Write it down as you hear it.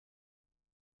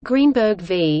Greenberg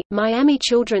v. Miami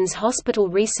Children's Hospital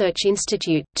Research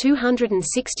Institute,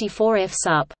 264 F.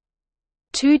 Sup.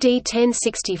 2D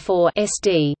 1064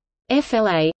 SD.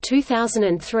 FLA,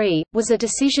 2003, was a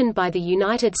decision by the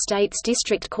United States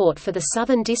District Court for the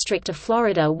Southern District of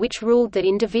Florida which ruled that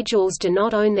individuals do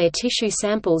not own their tissue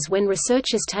samples when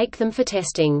researchers take them for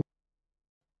testing.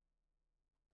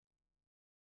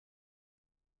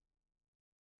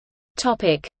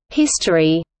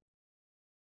 History.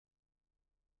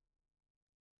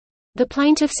 The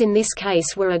plaintiffs in this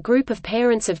case were a group of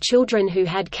parents of children who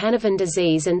had Canavan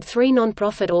disease and 3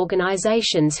 non-profit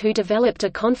organizations who developed a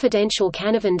confidential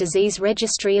Canavan disease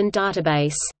registry and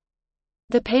database.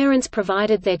 The parents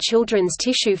provided their children's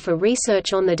tissue for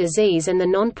research on the disease, and the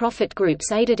non-profit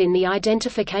groups aided in the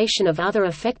identification of other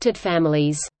affected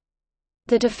families.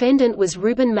 The defendant was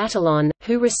Ruben Matalon,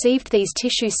 who received these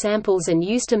tissue samples and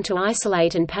used them to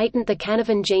isolate and patent the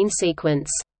Canavan gene sequence.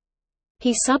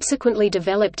 He subsequently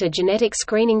developed a genetic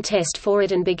screening test for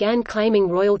it and began claiming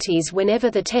royalties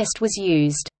whenever the test was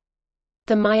used.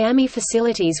 The Miami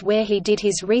facilities where he did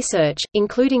his research,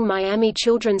 including Miami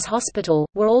Children's Hospital,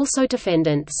 were also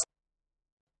defendants.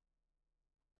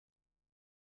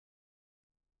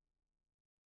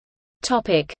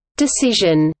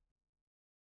 Decision.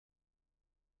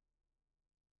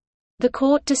 The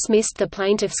court dismissed the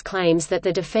plaintiffs' claims that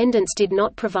the defendants did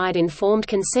not provide informed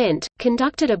consent,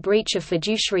 conducted a breach of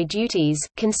fiduciary duties,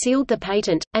 concealed the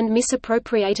patent, and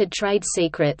misappropriated trade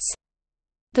secrets.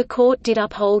 The court did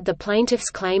uphold the plaintiffs'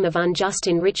 claim of unjust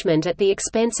enrichment at the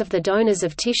expense of the donors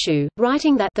of tissue,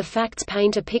 writing that the facts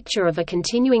paint a picture of a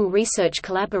continuing research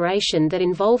collaboration that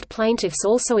involved plaintiffs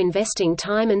also investing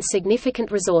time and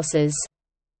significant resources.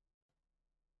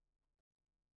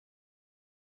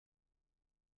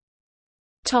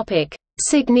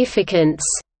 Significance.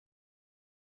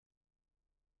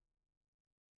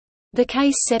 The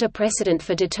case set a precedent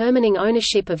for determining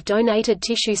ownership of donated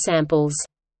tissue samples.